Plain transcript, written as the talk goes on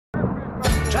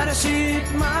Try to see it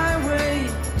my way.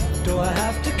 Do I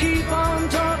have to keep on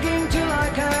talking till I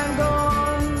can go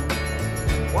on?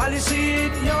 While you see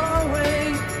it your way,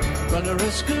 run the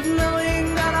risk of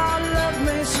knowing that our love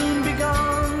may soon be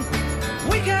gone.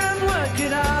 We can work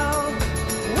it out.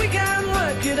 We can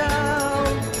work it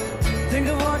out. Think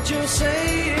of what you're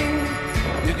saying.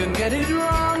 You can get it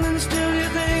wrong and still you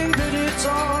think that it's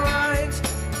alright.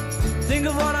 Think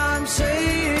of what I'm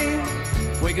saying.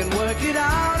 We can work it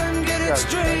out and get it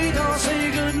straight or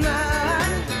say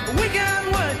goodnight. We can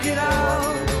work it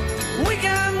out. We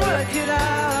can work it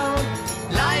out.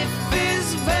 Life is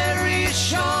very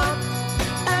short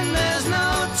and there's no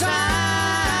time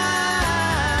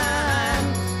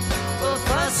for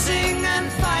fussing and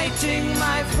fighting,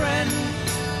 my friend.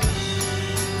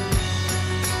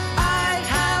 I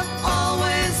have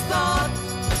always thought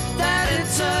that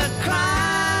it's a crime,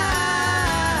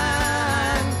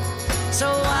 so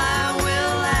I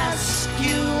will ask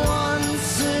you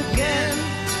once again.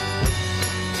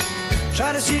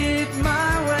 Try to see it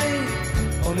my way.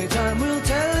 Only time will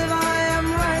tell if I am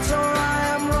right or I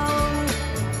am wrong.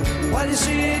 While you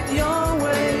see it your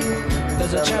way,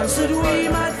 there's a chance that we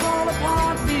might fall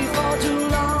apart before too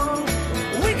long.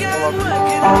 We can work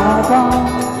it out.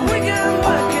 We can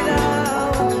work it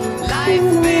out.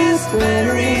 Life is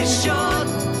very short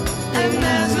and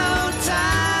there's no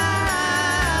time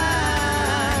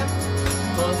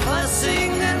for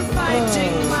fussing and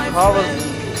fighting, my friend.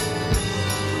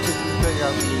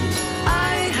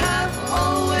 I have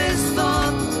always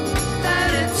thought that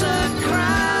it's a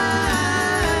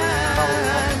crime,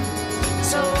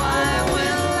 so I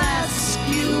will ask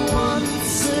you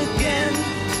once again.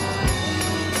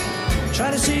 Try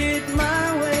to see it my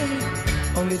way.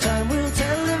 Only time will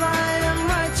tell if I am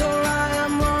right or I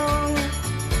am wrong.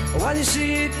 While you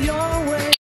see it your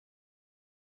way.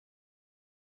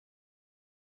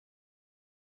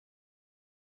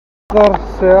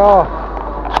 Seyahat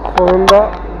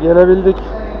sonunda gelebildik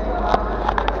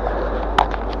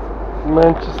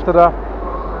Manchester'a.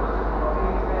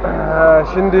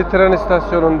 Şimdi tren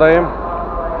istasyonundayım.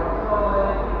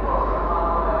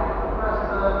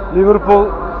 Liverpool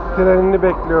trenini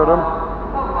bekliyorum.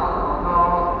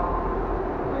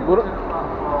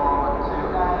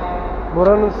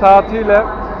 Buranın saatiyle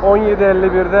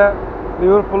 17:51'de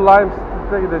Liverpool Lime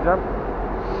Street'e gideceğim.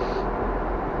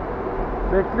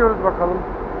 Bekliyoruz bakalım.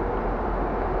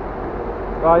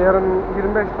 Daha yarın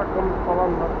 25 dakikamız falan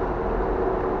var.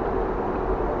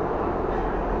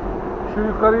 Şu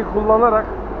yukarıyı kullanarak,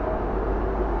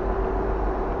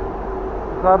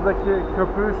 yukarıdaki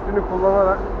köprü üstünü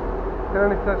kullanarak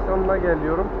tren istasyonuna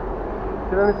geliyorum.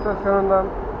 Tren istasyonundan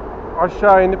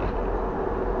aşağı inip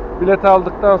bilet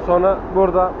aldıktan sonra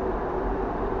burada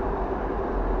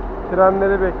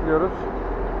trenleri bekliyoruz.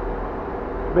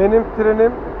 Benim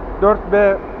trenim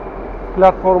 4B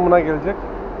platformuna gelecek.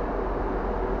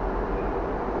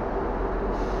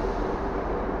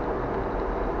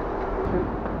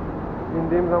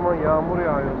 İndiğim zaman yağmur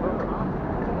yağıyordu.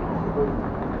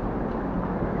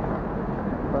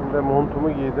 Ben de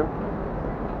montumu giydim.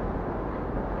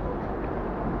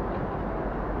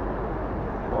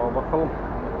 Bakalım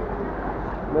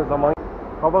ne zaman.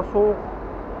 Hava soğuk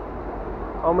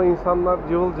ama insanlar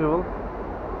cıvıl cıvıl.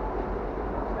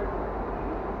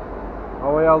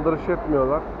 Havaya aldırış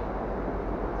etmiyorlar.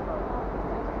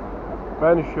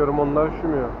 Ben üşüyorum, onlar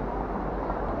üşümüyor.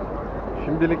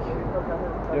 Şimdilik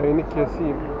yayını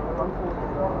keseyim.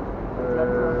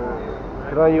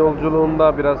 Tren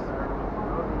yolculuğunda biraz.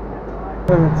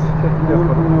 Evet,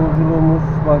 yolculuğumuz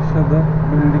başladı.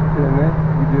 Bindik trene,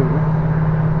 gidiyoruz.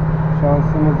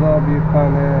 Şansımıza bir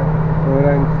tane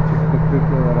öğrenci çıktı, Türk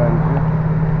öğrenci.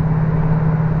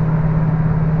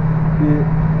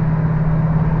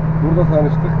 Burada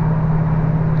tanıştık.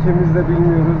 İkimiz de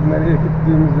bilmiyoruz nereye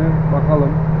gittiğimizi.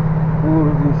 Bakalım,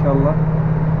 buluruz inşallah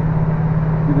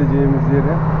gideceğimiz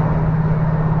yeri.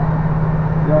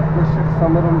 Yaklaşık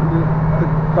sanırım bir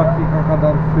 40 dakika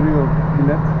kadar sürüyor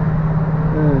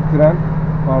tren.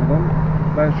 Pardon.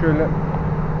 Ben şöyle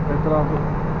etrafı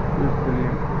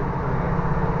göstereyim.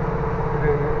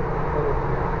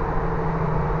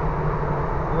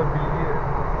 Burada bilgi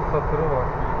satırı var.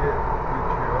 Bilgi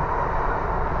geçiyor.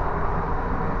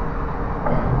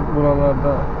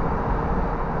 Buralarda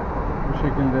bu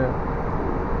şekilde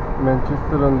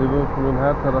Manchester'ın, Liverpool'un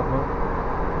her tarafı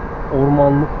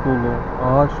ormanlık dolu,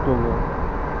 ağaç dolu.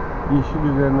 Yeşil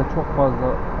üzerine çok fazla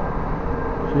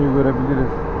şey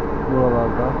görebiliriz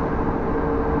buralarda.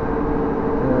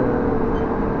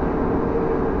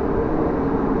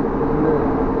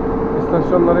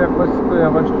 İstasyonlara yaklaştıkça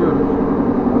yavaşlıyoruz.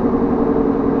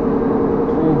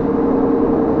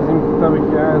 Bizim tabii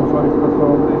ki en son istasyon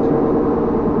olduğu için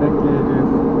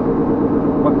bekleyeceğiz.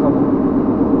 Bakalım.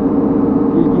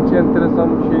 İlginç, enteresan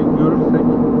bir şey görürsek,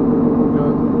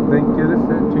 denk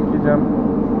gelirse çekeceğim.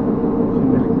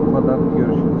 Şimdilik bu kadar.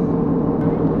 Görüşürüz.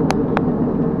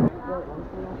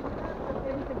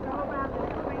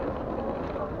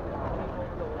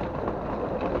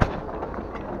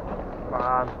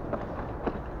 Lan.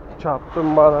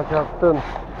 Çarptın bana, çarptın.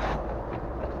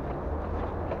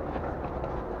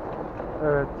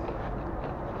 Evet.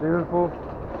 Liverpool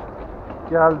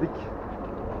geldik.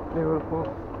 Liverpool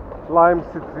Lime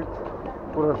Street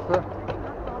burası.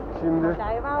 Şimdi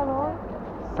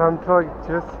Central'a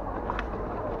gideceğiz.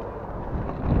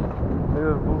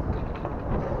 Liverpool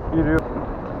giriyor.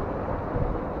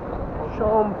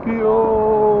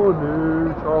 Şampiyonu,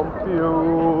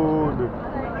 şampiyonu,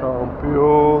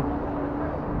 şampiyon.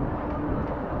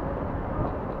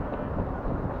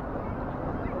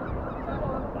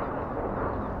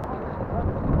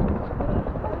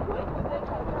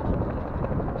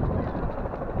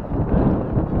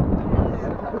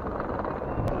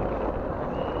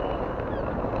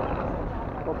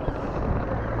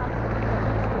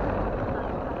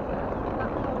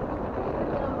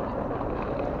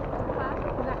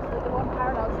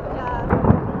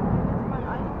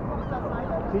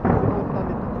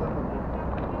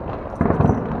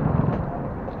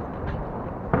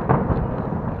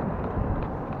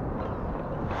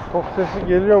 Çok sesi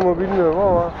geliyor mu bilmiyorum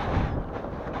ama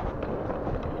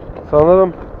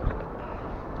sanırım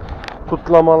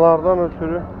kutlamalardan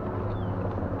ötürü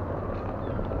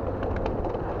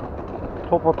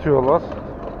top atıyorlar.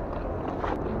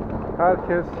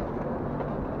 Herkes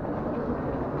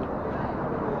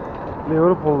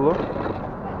Liverpool'lu.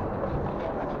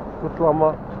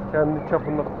 Kutlama, kendi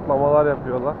çapında kutlamalar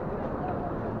yapıyorlar.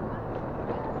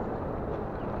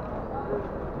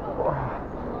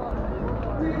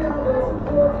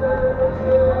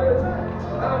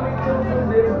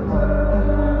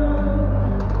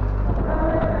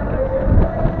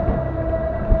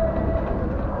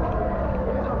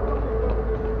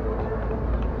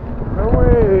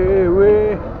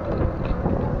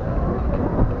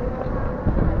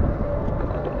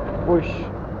 Boş.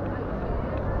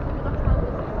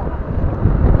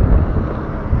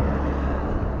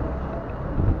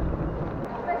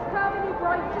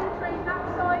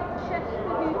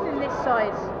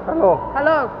 Hello.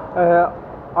 Hello.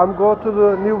 I'm going to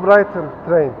the New Brighton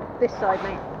train. This side,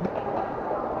 mate.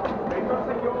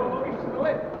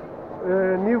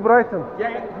 New Brighton.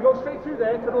 Yeah, you go straight through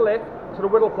there to the left, to the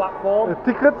Whittle platform.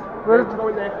 Ticket? Where is Go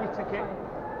in there for your ticket.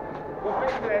 Go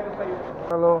straight through there to say.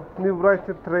 Hello, New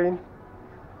Brighton train.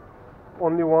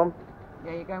 Only one.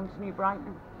 Yeah, you're going to New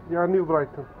Brighton. Yeah, New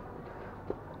Brighton.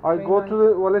 I go to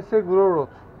the Wallace Grove Road.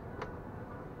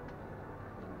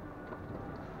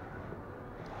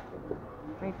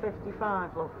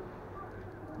 3:55, love.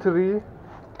 3:55.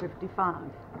 55.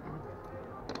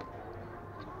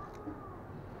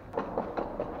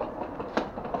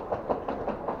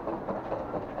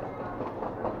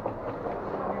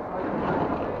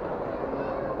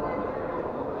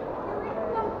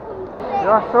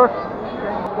 Yeah, sir.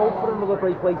 Go for another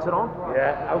break later on.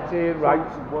 Yeah, out here, right.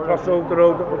 Cross over the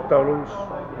road at McDonald's.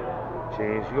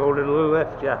 Cheers, you're a little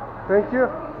left, yeah. Thank you.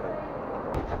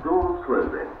 Doors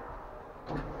closing.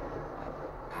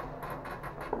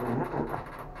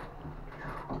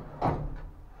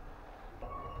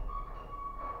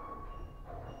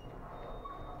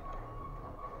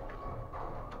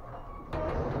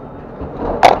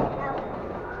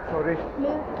 Sorry.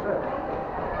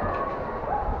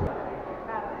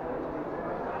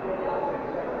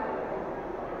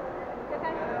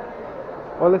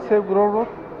 Wallace Grove Road.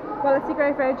 Well, it's a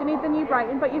Grove Road. You need the New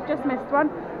Brighton, but you've just missed one.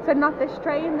 So not this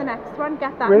train, the next one.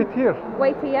 Get that. Wait here.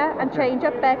 Wait here and change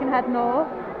up Birkenhead North.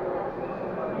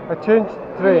 I changed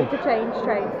You train. need to change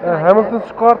trains. Hamilton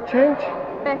Square change.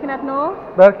 Birkenhead North.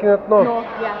 Birkenhead North. North,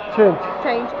 yeah. Change.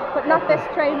 Change. But not this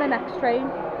train, the next train.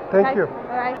 Thank Okay? you.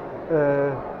 Alright.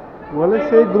 Wallace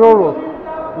Grove Road.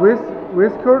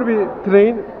 West Kirby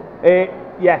train.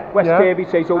 Yeah, West Yeah. Kirby,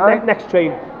 say so. And- Next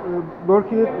train.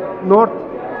 Birkenhead North.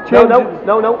 No, Change.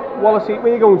 no. Wallace, where are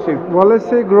you going to? Wallace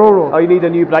Grove Road. Oh, you need a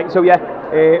new Brighton. So, yeah,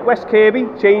 West Kirby,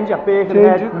 change at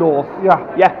Birkenhead Change it. North. Yeah.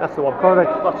 Yeah, that's the one.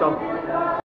 Correct. That's on.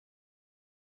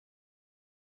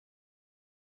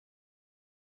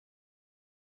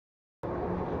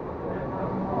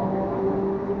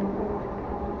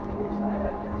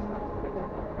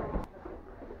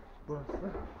 Burası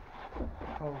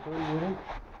kaldığım yerin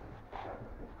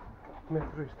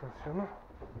metro istasyonu.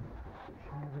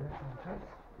 Şimdi bilet alacağız.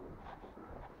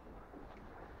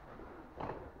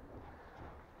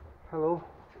 Hello.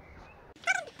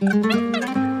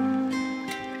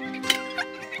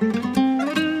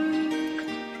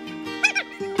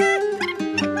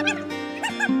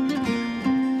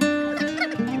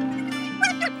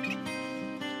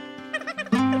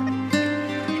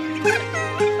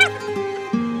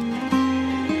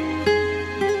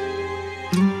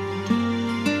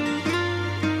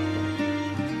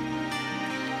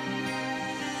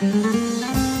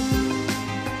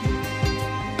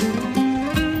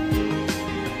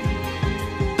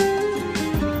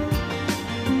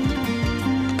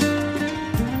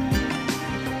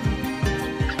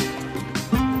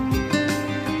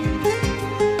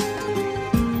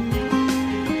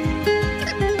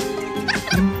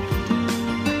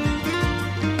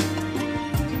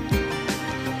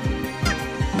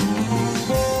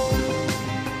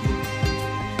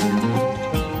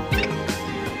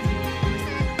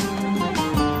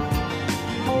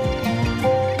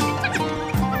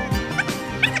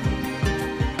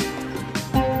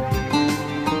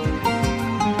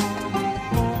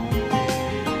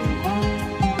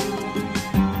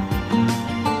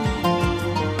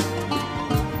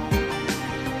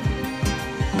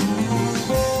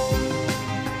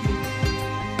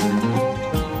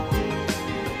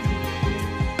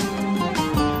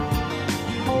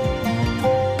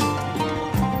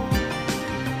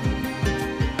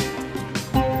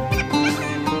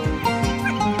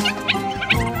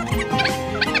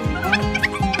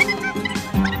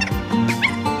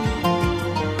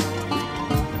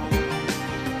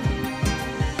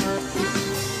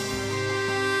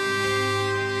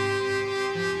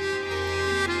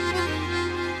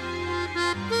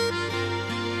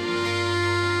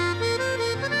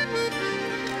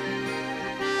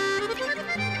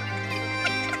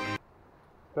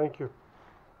 Thank you.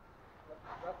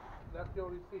 That's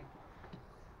your receipt.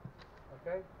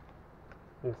 Okay?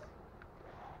 Yes.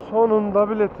 Sonunda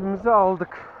biletimizi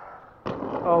aldık.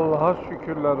 Allah'a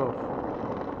şükürler olsun.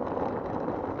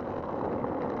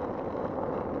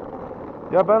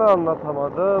 Ya ben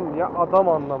anlatamadım, ya adam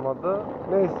anlamadı.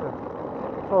 Neyse.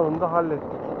 Sonunda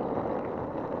hallettik.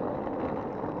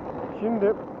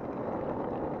 Şimdi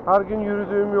her gün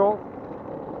yürüdüğüm yol,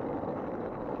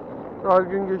 her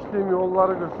gün geçtiğim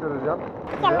yolları göstereceğim.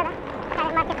 Yanında da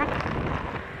bir market var.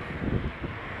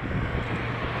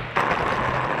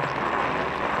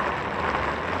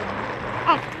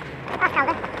 Evet, az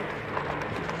kaldı.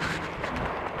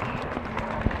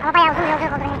 Ama bayağı uzun bir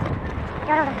yolculuk oldu benim için.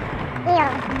 Yoruldum, iyi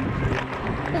yoruldum.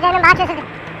 Dizlerimin bağı çözüldü.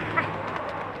 Ah.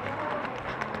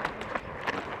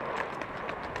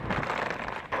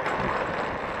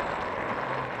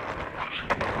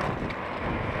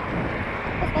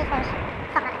 Hiç değişmemiş.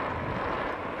 Sokak.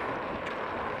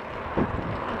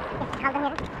 Evet, kaldığım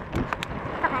yerin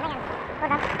sokağına geldik.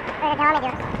 Buradan böyle devam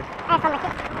ediyoruz. En sondaki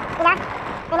bina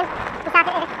benim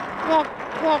misafir evi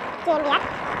diyeceğim bir yer.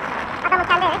 Adamın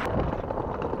kendi evi.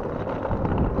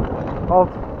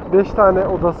 5 tane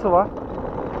odası var.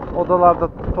 Odalarda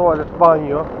tuvalet,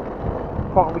 banyo,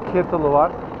 ufak bir kettle'ı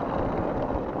var.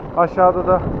 Aşağıda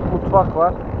da mutfak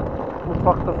var.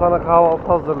 Mutfakta sana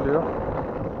kahvaltı hazırlıyor.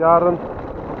 Yarın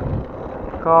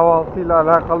kahvaltıyla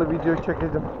alakalı video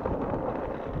çekeceğim.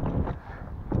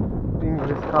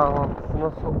 İngiliz kahvaltısı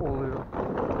nasıl oluyor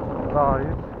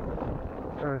dair.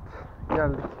 Evet,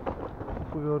 geldik.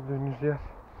 Bu gördüğünüz yer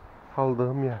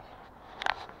kaldığım yer.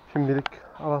 Şimdilik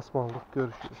alasmanlık,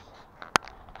 görüşürüz.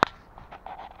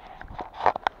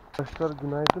 Arkadaşlar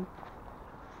günaydın.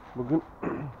 Bugün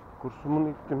kursumun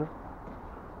ilk günü.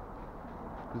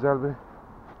 Güzel bir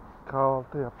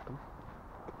kahvaltı yaptım.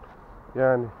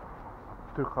 Yani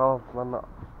Türk kahvaltılarını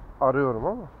arıyorum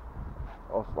ama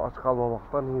olsun, aç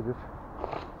kalmamaktan iyidir.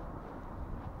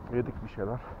 Yedik bir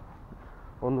şeyler.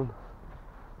 Onun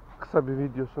kısa bir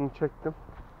videosunu çektim.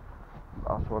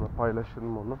 Daha sonra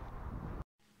paylaşırım onu.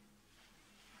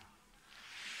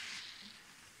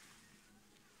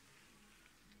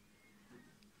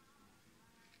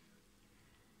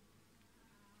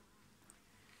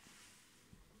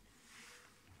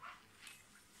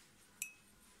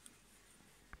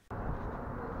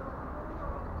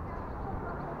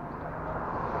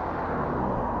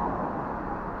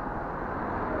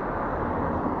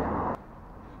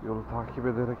 Yolu takip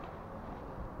ederek,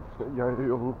 yaylı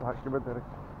yolunu takip ederek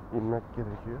inmek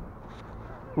gerekiyor.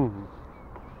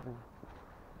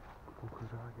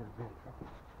 Kuyruğa girmeyeceğim.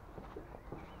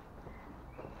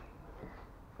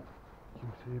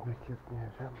 Kimseyi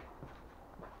bekletmeyeceğim.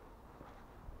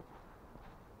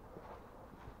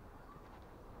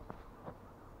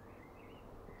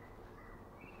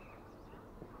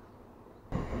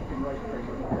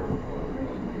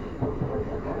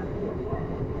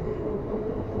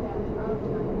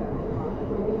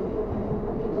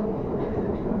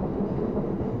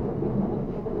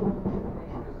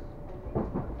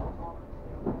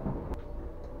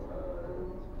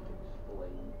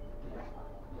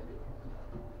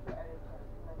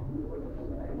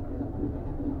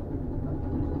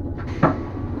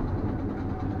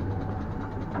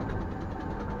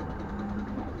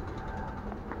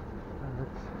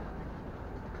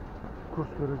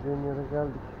 gideceğim yere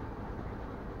geldik.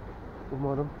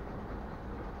 Umarım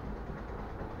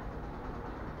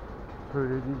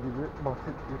söylediği gibi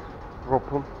basit bir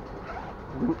ropun.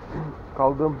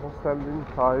 Kaldığım hostelin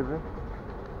sahibi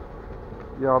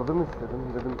yardım istedim.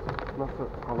 Dedim nasıl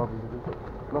kalabilirim,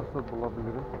 nasıl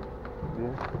bulabilirim diye.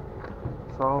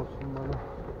 Sağ olsun bana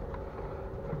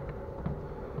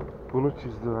bunu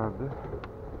çizdiverdi.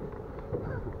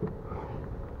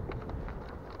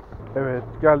 Evet,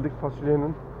 geldik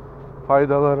fasulyenin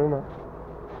faydalarına.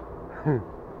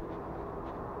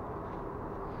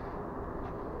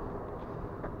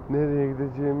 Nereye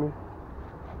gideceğimi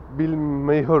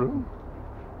bilmiyorum.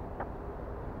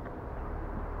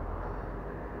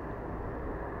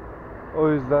 O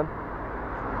yüzden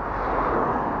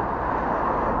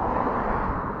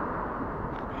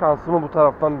şansımı bu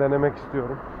taraftan denemek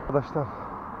istiyorum. Arkadaşlar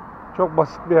çok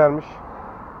basit bir yermiş.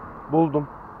 Buldum.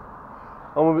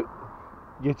 Ama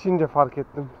geçince fark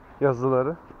ettim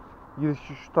yazıları.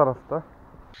 Girişi şu tarafta.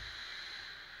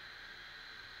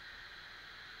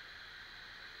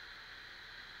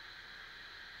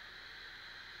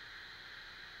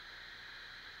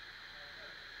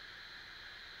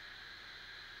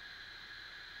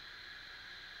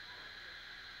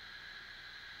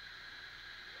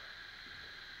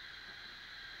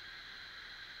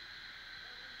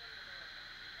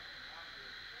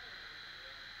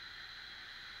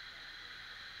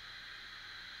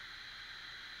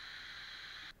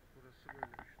 Burası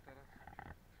böyle, şu taraf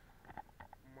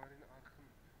Marine Arkın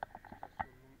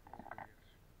istasyonunun olduğu yer.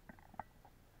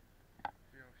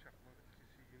 Yavşaklar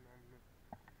ikisi Yunanlı.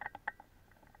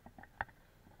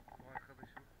 Bu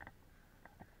arkadaşım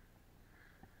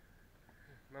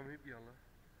Namibyalı.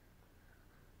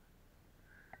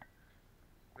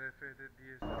 RF'de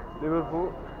DS. Liverpool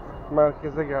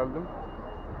merkeze geldim.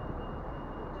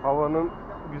 Havanın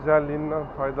güzelliğinden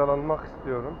faydalanmak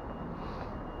istiyorum.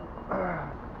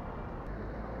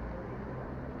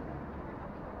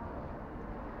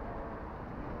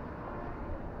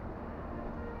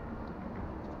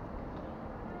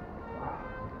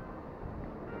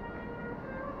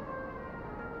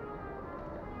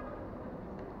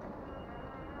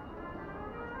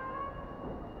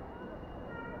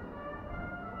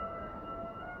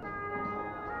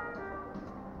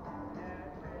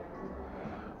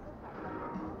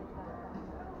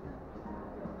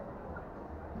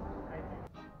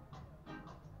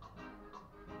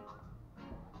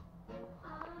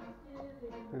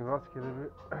 Rastgele bir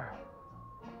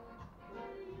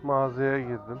mağazaya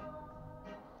girdim.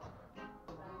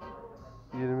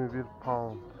 21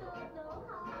 pound.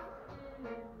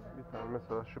 Bir tane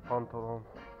mesela şu pantolon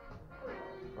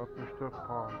 64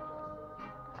 pound.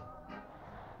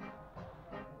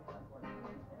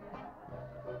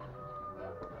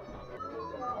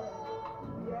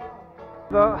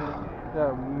 Da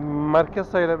yani merkez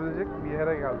sayılabilecek bir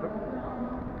yere geldim.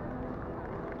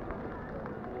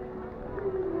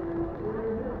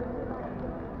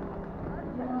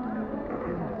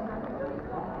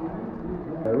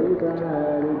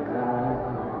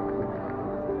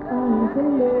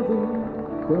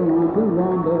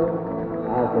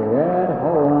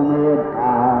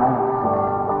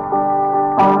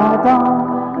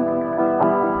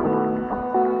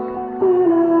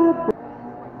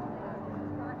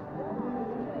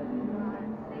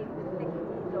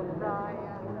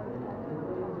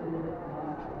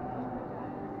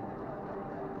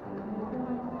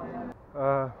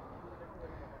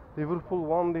 Liverpool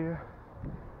One diye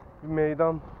bir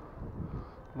meydan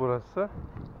burası.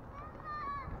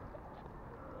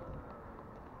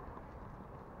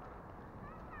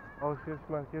 Alışveriş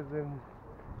merkezlerinin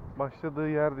başladığı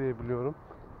yer diye biliyorum.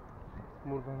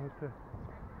 Buradan öte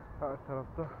her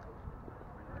tarafta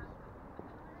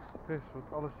fast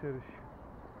food, alışveriş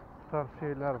tarz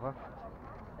şeyler var.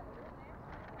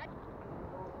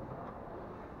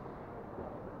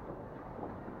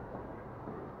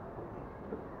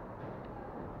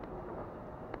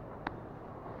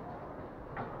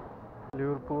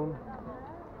 Liverpool'un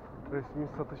resmi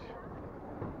satış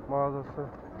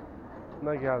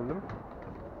mağazasına geldim.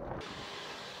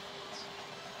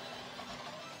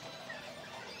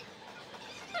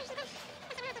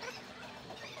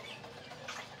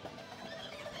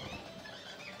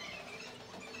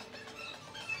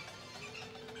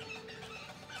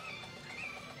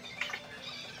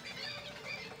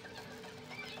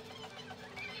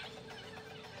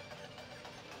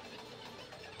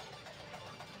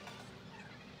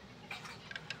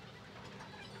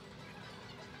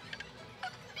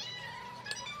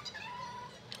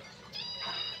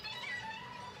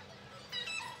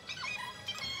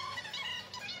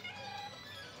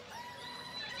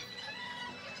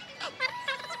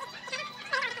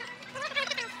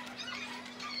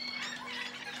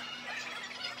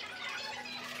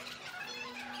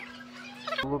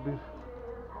 Bu bir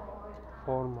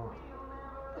forma.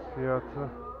 Fiyatı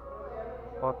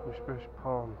 65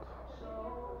 pound.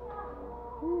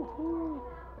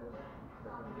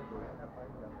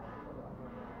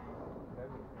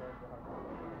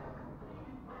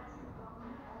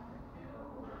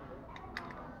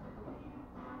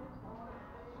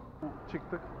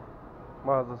 Çıktık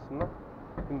mağazasından.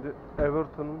 Şimdi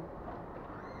Everton'un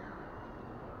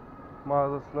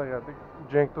mağazasına geldik.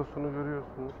 Cenk Tosun'u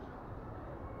görüyorsunuz.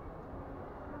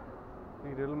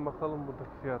 Gidelim bakalım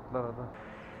buradaki fiyatlara da.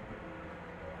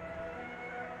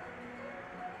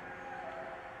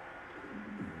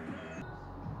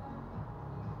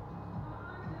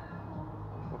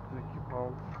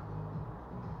 £32,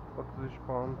 33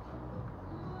 pound.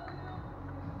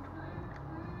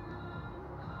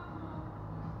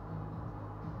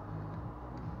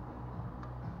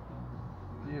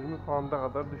 £20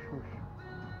 kadar düşmüş.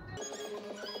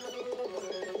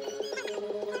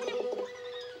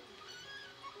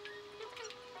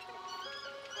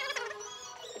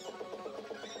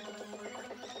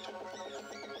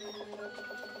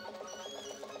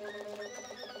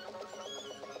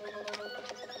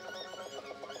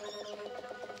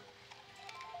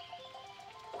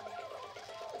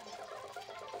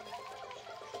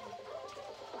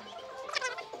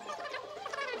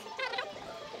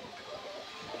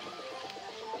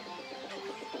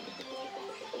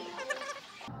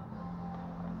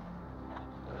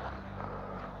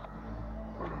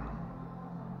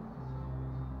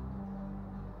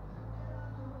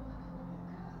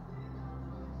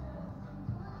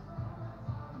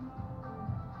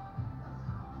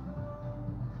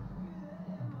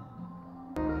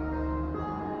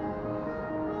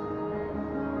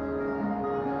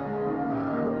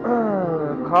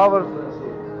 Cover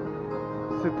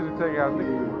Street'e geldik.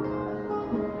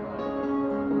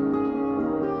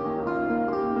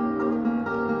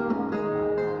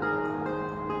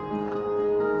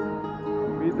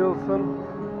 Beatles'ın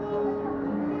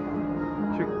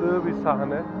çıktığı bir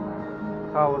sahne.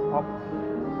 Cover Pop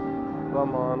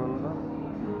zamanında.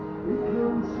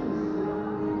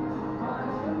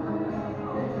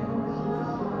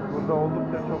 Burada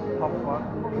oldukça çok pub var.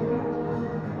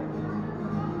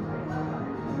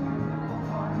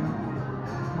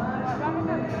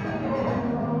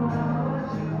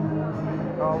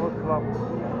 Cover Club.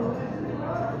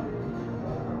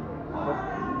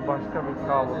 Başka bir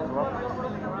Cover Club.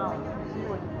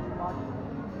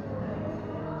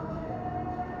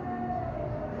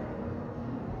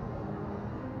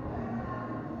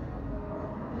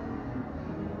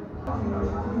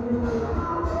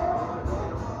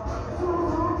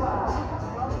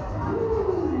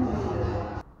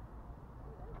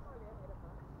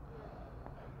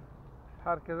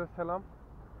 Herkese selam.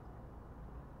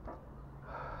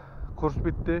 Kurs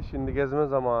bitti. Şimdi gezme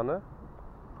zamanı.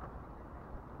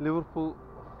 Liverpool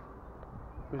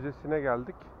müzesine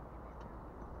geldik.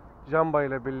 Jamba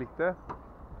ile birlikte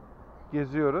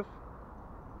geziyoruz.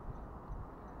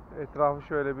 Etrafı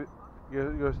şöyle bir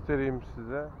göstereyim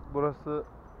size. Burası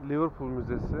Liverpool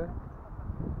müzesi.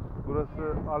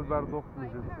 Burası alberdock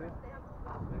müzesi.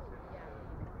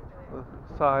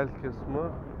 Sahil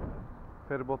kısmı.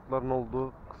 Feribotların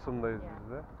olduğu kısımdayız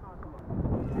biz de.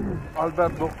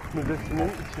 Alberdock Müzesi'nin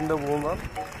içinde bulunan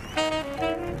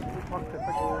ufak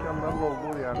tefek dükkanların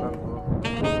olduğu yerler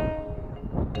burası.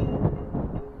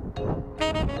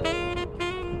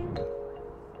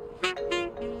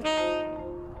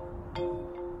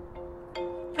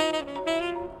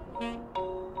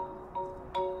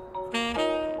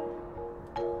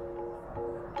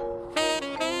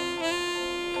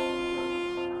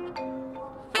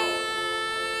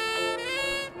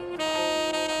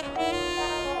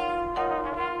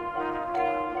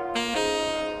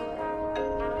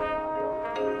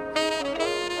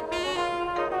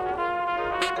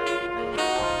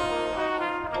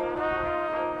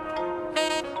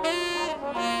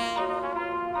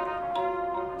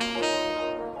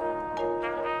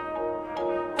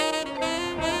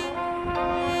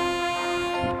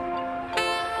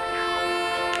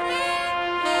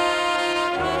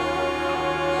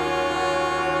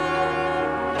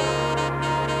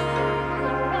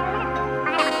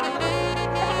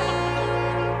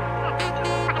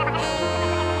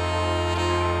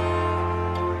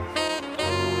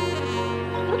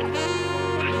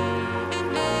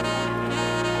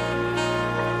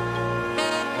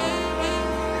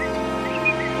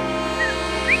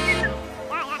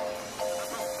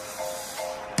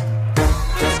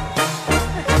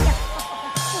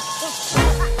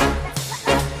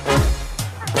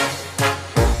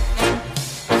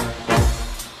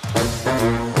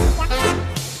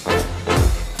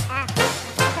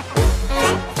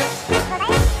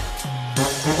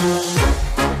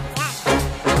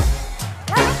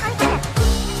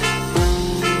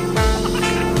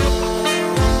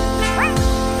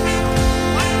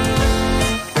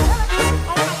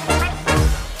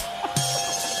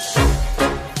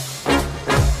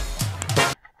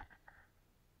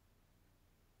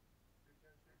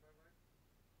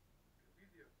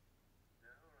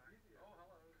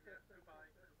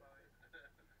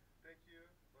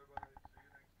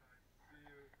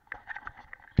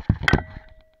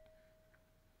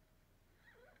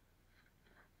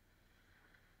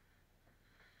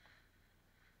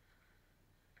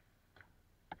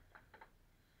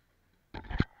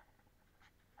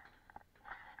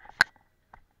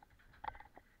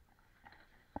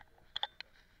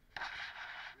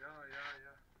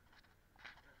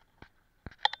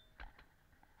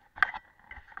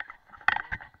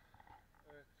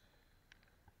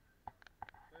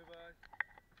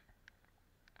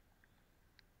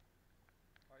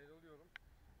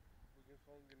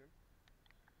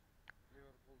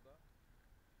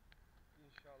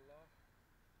 İnşallah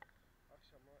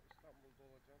akşama İstanbul'da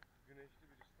olacağım. Güneşli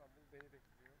bir İstanbul beni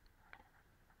bekliyor.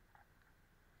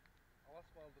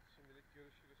 Alas mı aldık şimdilik?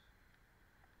 Görüşürüz.